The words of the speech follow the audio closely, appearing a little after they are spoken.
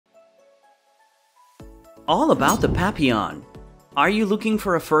All about the Papillon. Are you looking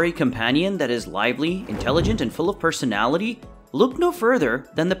for a furry companion that is lively, intelligent, and full of personality? Look no further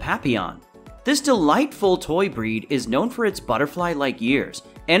than the Papillon. This delightful toy breed is known for its butterfly-like ears,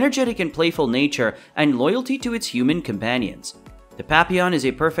 energetic and playful nature, and loyalty to its human companions. The Papillon is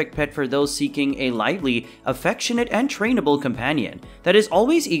a perfect pet for those seeking a lively, affectionate, and trainable companion that is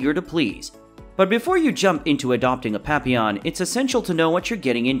always eager to please. But before you jump into adopting a Papillon, it's essential to know what you're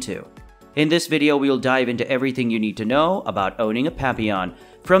getting into. In this video, we'll dive into everything you need to know about owning a Papillon,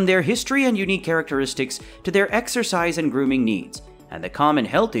 from their history and unique characteristics to their exercise and grooming needs, and the common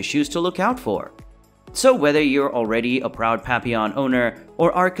health issues to look out for. So whether you're already a proud Papillon owner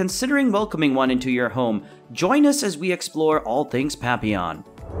or are considering welcoming one into your home, join us as we explore all things Papillon.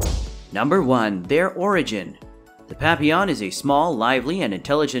 Number 1. Their origin. The Papillon is a small, lively, and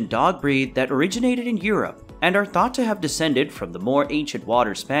intelligent dog breed that originated in Europe and are thought to have descended from the more ancient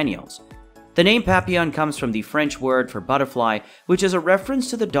water spaniels. The name Papillon comes from the French word for butterfly, which is a reference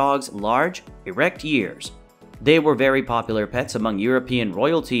to the dog's large, erect ears. They were very popular pets among European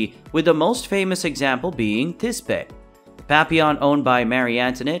royalty, with the most famous example being Thisbe, the Papillon owned by Marie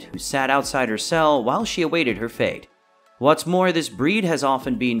Antoinette, who sat outside her cell while she awaited her fate. What's more, this breed has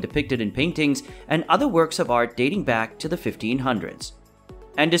often been depicted in paintings and other works of art dating back to the 1500s.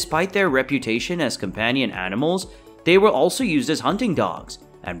 And despite their reputation as companion animals, they were also used as hunting dogs,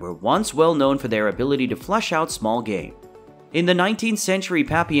 and were once well known for their ability to flush out small game. In the 19th century,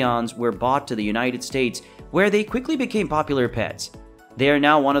 Papillons were brought to the United States, where they quickly became popular pets. They are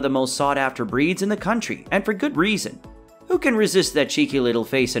now one of the most sought-after breeds in the country, and for good reason. Who can resist that cheeky little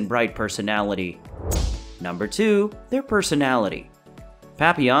face and bright personality? Number 2. Their personality.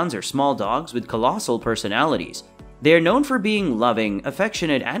 Papillons are small dogs with colossal personalities. They are known for being loving,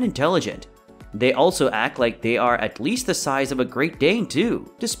 affectionate, and intelligent. They also act like they are at least the size of a Great Dane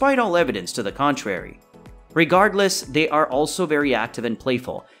too, despite all evidence to the contrary. Regardless, they are also very active and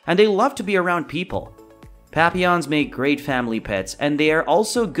playful, and they love to be around people. Papillons make great family pets, and they are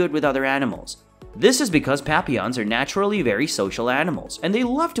also good with other animals. This is because Papillons are naturally very social animals, and they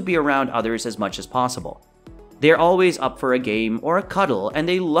love to be around others as much as possible. They're always up for a game or a cuddle, and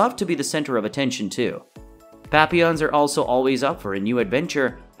they love to be the center of attention too. Papillons are also always up for a new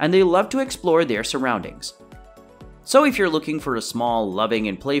adventure, and they love to explore their surroundings. So if you're looking for a small, loving,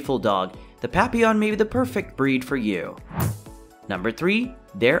 and playful dog, the Papillon may be the perfect breed for you. Number 3.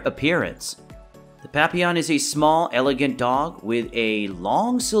 Their appearance. The Papillon is a small, elegant dog with a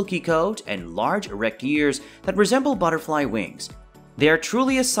long, silky coat and large, erect ears that resemble butterfly wings. They are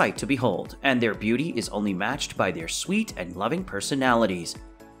truly a sight to behold, and their beauty is only matched by their sweet and loving personalities.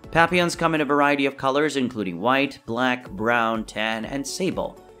 Papillons come in a variety of colors, including white, black, brown, tan, and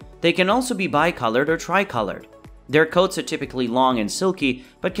sable. They can also be bicolored or tricolored. Their coats are typically long and silky,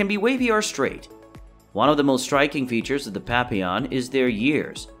 but can be wavy or straight. One of the most striking features of the Papillon is their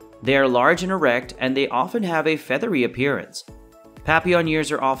ears. They are large and erect, and they often have a feathery appearance. Papillon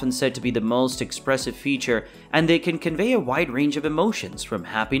ears are often said to be the most expressive feature, and they can convey a wide range of emotions, from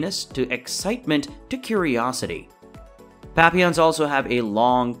happiness to excitement to curiosity. Papillons also have a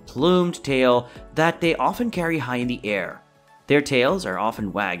long, plumed tail that they often carry high in the air. Their tails are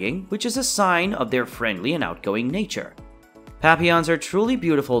often wagging, which is a sign of their friendly and outgoing nature. Papillons are truly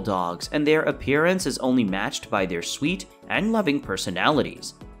beautiful dogs, and their appearance is only matched by their sweet and loving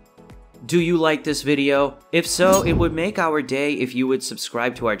personalities. Do you like this video? If so, it would make our day if you would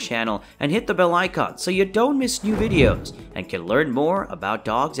subscribe to our channel and hit the bell icon so you don't miss new videos and can learn more about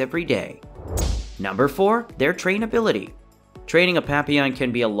dogs every day. Number 4. Their trainability. Training a Papillon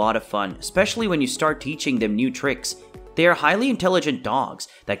can be a lot of fun, especially when you start teaching them new tricks. They are highly intelligent dogs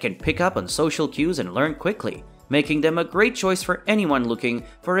that can pick up on social cues and learn quickly, making them a great choice for anyone looking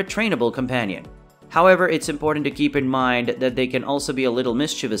for a trainable companion. However, it's important to keep in mind that they can also be a little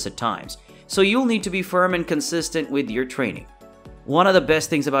mischievous at times, so you'll need to be firm and consistent with your training. One of the best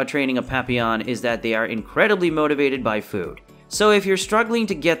things about training a Papillon is that they are incredibly motivated by food. So if you're struggling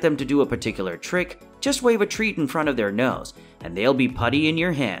to get them to do a particular trick, just wave a treat in front of their nose, and they'll be putty in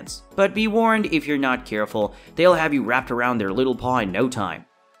your hands. But be warned, if you're not careful, they'll have you wrapped around their little paw in no time.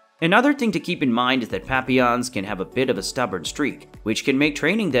 Another thing to keep in mind is that Papillons can have a bit of a stubborn streak, which can make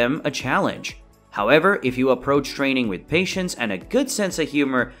training them a challenge. However, if you approach training with patience and a good sense of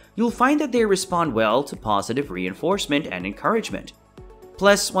humor, you'll find that they respond well to positive reinforcement and encouragement.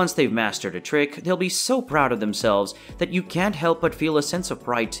 Plus, once they've mastered a trick, they'll be so proud of themselves that you can't help but feel a sense of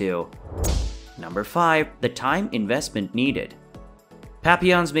pride too. Number 5. The time investment needed.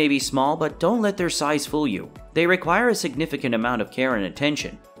 Papillons may be small, but don't let their size fool you. They require a significant amount of care and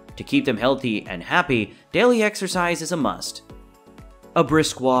attention. To keep them healthy and happy, daily exercise is a must. A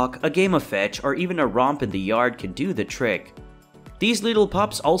brisk walk, a game of fetch, or even a romp in the yard can do the trick. These little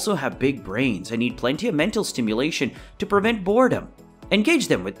pups also have big brains and need plenty of mental stimulation to prevent boredom. Engage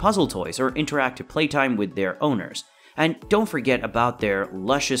them with puzzle toys or interactive playtime with their owners. And don't forget about their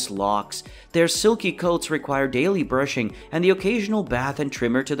luscious locks. Their silky coats require daily brushing and the occasional bath and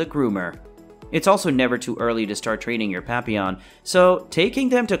trimmer to the groomer. It's also never too early to start training your Papillon, so taking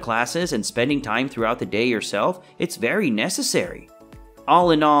them to classes and spending time throughout the day yourself, it's very necessary.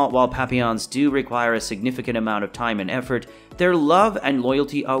 All in all, while Papillons do require a significant amount of time and effort, their love and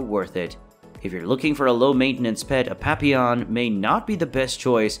loyalty are worth it. If you're looking for a low-maintenance pet, a Papillon may not be the best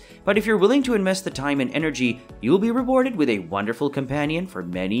choice, but if you're willing to invest the time and energy, you'll be rewarded with a wonderful companion for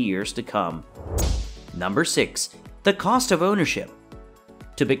many years to come. Number 6. The cost of ownership.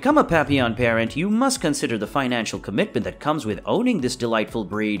 To become a Papillon parent, you must consider the financial commitment that comes with owning this delightful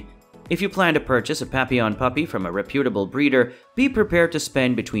breed. If you plan to purchase a Papillon puppy from a reputable breeder, be prepared to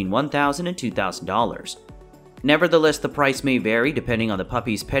spend between $1,000 and $2,000. Nevertheless, the price may vary depending on the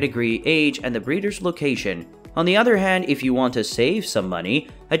puppy's pedigree, age, and the breeder's location. On the other hand, if you want to save some money,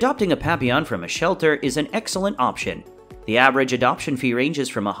 adopting a Papillon from a shelter is an excellent option. The average adoption fee ranges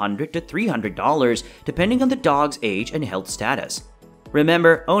from $100 to $300 depending on the dog's age and health status.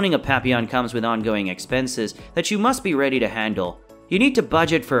 Remember, owning a Papillon comes with ongoing expenses that you must be ready to handle. You need to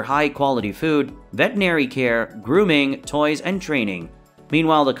budget for high-quality food, veterinary care, grooming, toys, and training.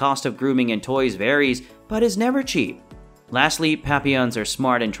 Meanwhile, the cost of grooming and toys varies, but is never cheap. Lastly, Papillons are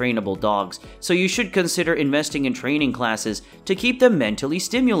smart and trainable dogs, so you should consider investing in training classes to keep them mentally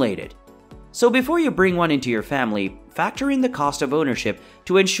stimulated. So before you bring one into your family, factor in the cost of ownership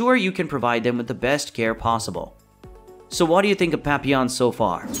to ensure you can provide them with the best care possible. So what do you think of Papillons so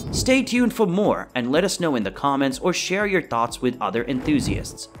far? Stay tuned for more and let us know in the comments or share your thoughts with other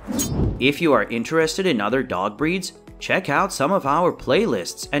enthusiasts. If you are interested in other dog breeds, check out some of our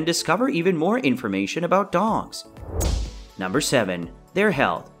playlists and discover even more information about dogs. Number 7. Their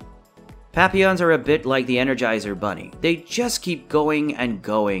health. Papillons are a bit like the Energizer Bunny. They just keep going and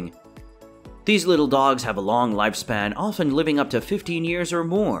going. These little dogs have a long lifespan, often living up to 15 years or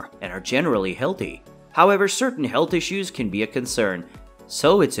more, and are generally healthy. However, certain health issues can be a concern,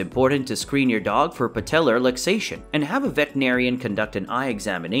 so it's important to screen your dog for patellar luxation and have a veterinarian conduct an eye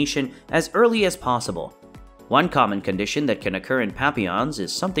examination as early as possible. One common condition that can occur in Papillons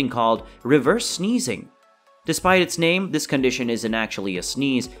is something called reverse sneezing. Despite its name, this condition isn't actually a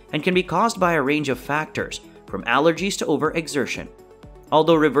sneeze and can be caused by a range of factors, from allergies to overexertion.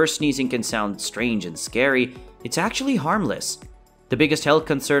 Although reverse sneezing can sound strange and scary, it's actually harmless. The biggest health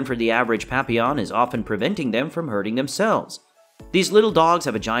concern for the average Papillon is often preventing them from hurting themselves. These little dogs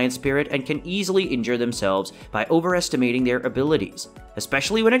have a giant spirit and can easily injure themselves by overestimating their abilities,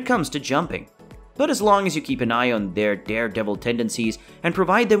 especially when it comes to jumping. But as long as you keep an eye on their daredevil tendencies and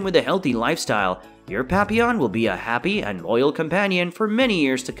provide them with a healthy lifestyle, your Papillon will be a happy and loyal companion for many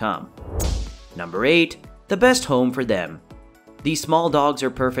years to come. Number 8. The best home for them. These small dogs are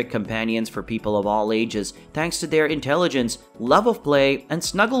perfect companions for people of all ages thanks to their intelligence, love of play, and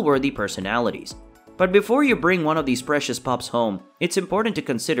snuggle-worthy personalities. But before you bring one of these precious pups home, it's important to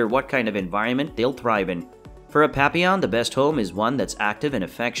consider what kind of environment they'll thrive in. For a Papillon, the best home is one that's active and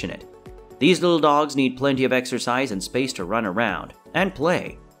affectionate. These little dogs need plenty of exercise and space to run around and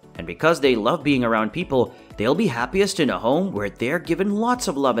play. And because they love being around people, they'll be happiest in a home where they're given lots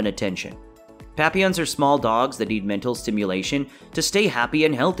of love and attention. Papillons are small dogs that need mental stimulation to stay happy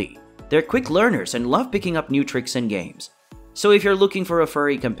and healthy. They're quick learners and love picking up new tricks and games. So if you're looking for a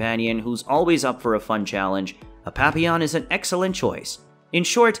furry companion who's always up for a fun challenge, a Papillon is an excellent choice. In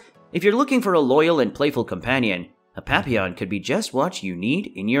short, if you're looking for a loyal and playful companion, a Papillon could be just what you need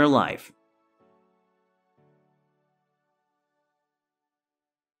in your life.